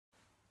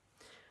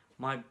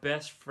My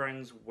best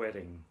friend's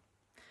wedding.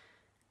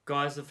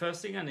 Guys, the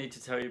first thing I need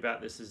to tell you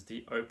about this is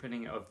the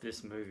opening of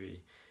this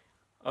movie.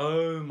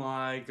 Oh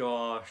my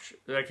gosh.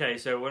 Okay,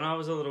 so when I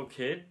was a little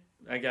kid,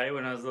 I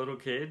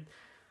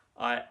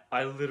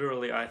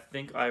literally, I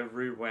think I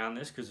rewound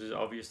this because it's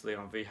obviously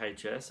on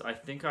VHS. I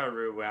think I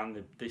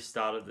rewound the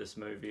start of this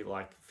movie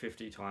like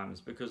 50 times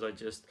because I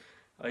just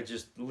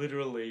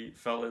literally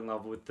fell in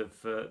love with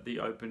the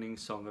opening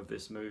song of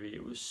this movie.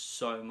 It was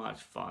so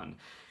much fun.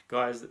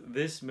 Guys,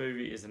 this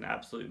movie is an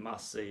absolute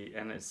must-see,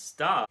 and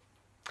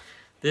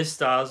this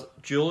stars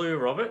Julia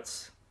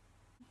Roberts,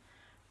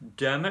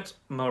 Dermot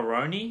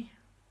Mulroney,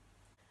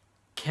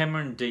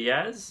 Cameron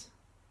Diaz,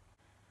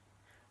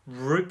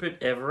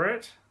 Rupert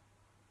Everett,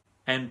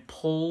 and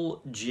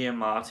Paul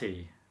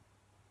Giamatti.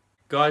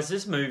 Guys,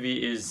 this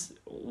movie is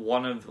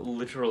one of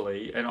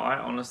literally, and I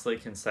honestly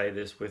can say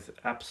this with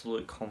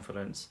absolute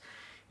confidence,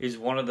 is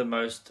one of the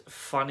most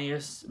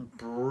funniest,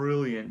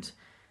 brilliant,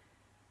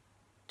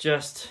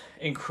 just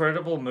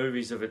incredible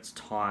movies of its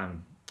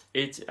time.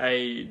 It's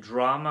a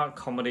drama,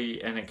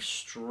 comedy, and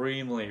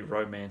extremely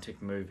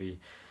romantic movie.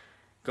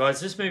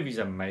 Guys, this movie's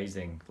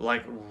amazing.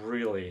 Like,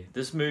 really.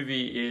 This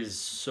movie is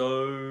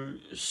so...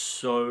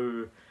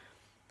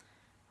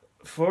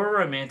 For a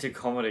romantic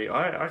comedy,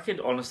 I could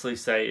honestly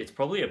say it's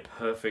probably a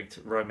perfect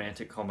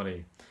romantic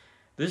comedy.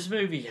 This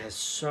movie has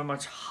so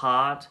much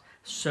heart,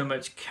 so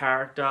much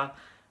character.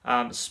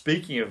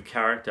 Speaking of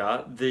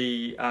character,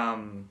 the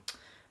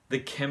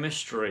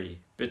chemistry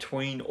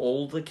between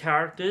all the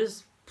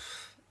characters,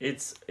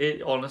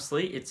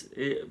 honestly,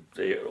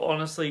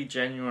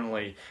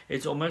 genuinely,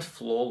 it's almost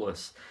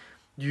flawless.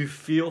 You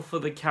feel for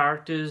the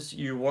characters,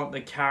 you want the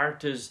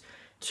characters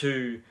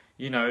to,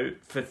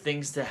 for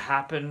things to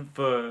happen,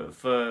 for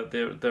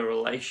the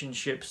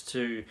relationships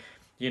to,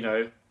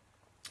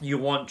 you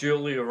want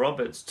Julia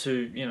Roberts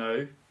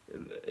to,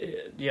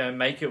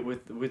 make it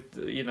with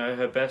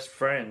her best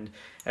friend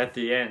at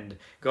the end.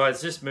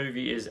 Guys, this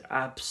movie is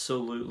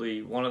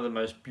absolutely one of the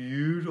most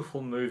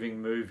beautiful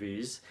moving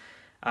movies.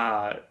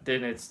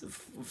 Then it's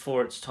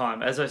for its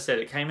time. As I said,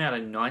 it came out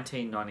in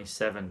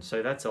 1997,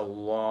 so that's a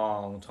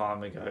long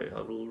time ago,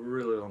 a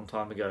really long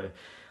time ago.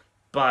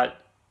 But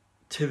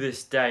to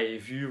this day,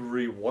 if you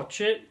rewatch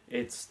it,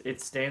 it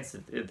stands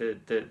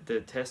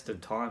the test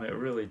of time. It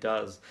really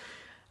does.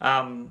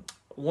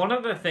 One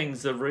of the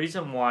things, the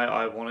reason why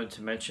I wanted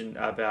to mention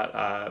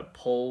about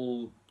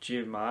Paul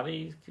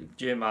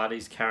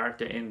Giamatti's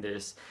character in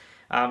this,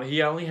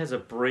 he only has a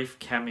brief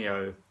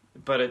cameo,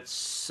 but it's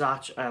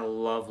such a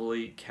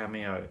lovely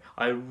cameo.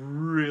 I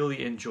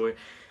really enjoy.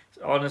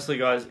 Honestly,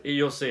 guys,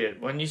 you'll see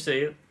it. When you see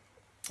it,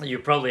 you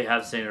probably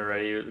have seen it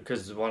already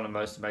because it's one of the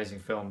most amazing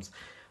films.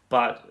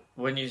 But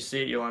when you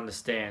see it, you'll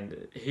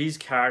understand. His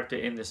character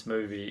in this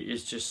movie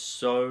is just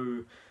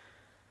so...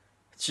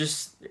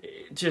 Just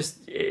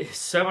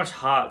so much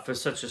heart for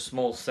such a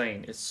small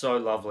scene. It's so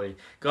lovely.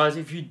 Guys,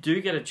 if you do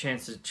get a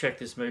chance to check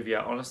this movie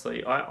out,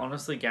 I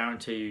honestly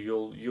guarantee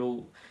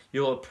you'll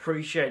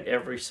appreciate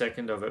every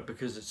second of it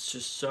because it's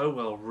just so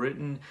well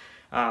written.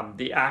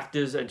 The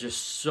actors are just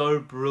so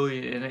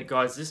brilliant in it.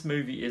 Guys, this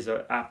movie is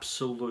an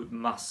absolute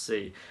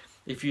must-see.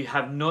 If you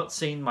have not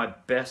seen My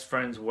Best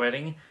Friend's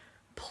Wedding,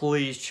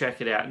 please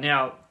check it out.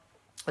 Now,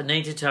 I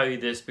need to tell you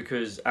this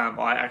because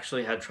I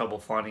actually had trouble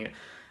finding it.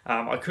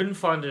 I couldn't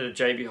find it at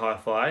JB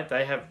Hi-Fi.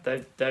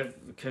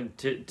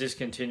 They've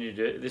discontinued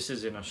it. This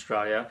is in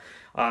Australia.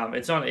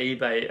 It's on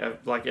eBay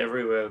like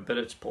everywhere, but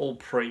it's all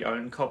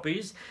pre-owned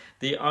copies.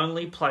 The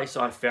only place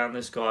I found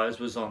this, guys,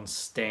 was on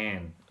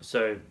Stan.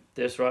 So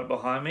this right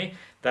behind me,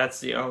 that's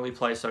the only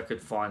place I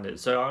could find it.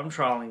 So I'm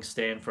trialing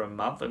Stan for a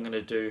month. I'm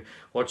going to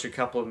watch a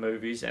couple of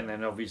movies and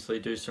then obviously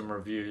do some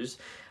reviews.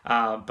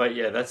 But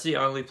yeah, that's the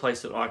only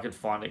place that I could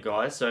find it,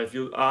 guys. So if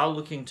you are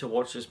looking to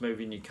watch this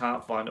movie and you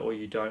can't find it or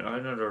you don't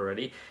own it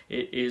already,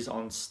 it is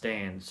on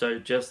Stan. So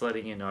just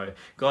letting you know.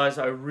 Guys,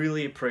 I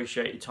really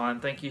appreciate your time.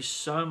 Thank you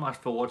so much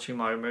for watching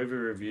my movie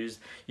reviews.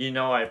 You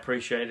know I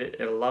appreciate it.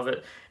 I love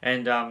it.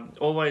 And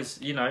always,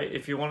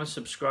 if you want to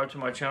subscribe to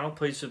my channel,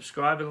 please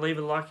subscribe and leave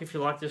a like if you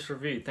like this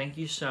review. Thank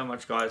you so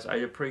much, guys. I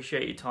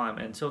appreciate your time.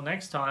 Until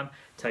next time,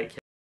 take care.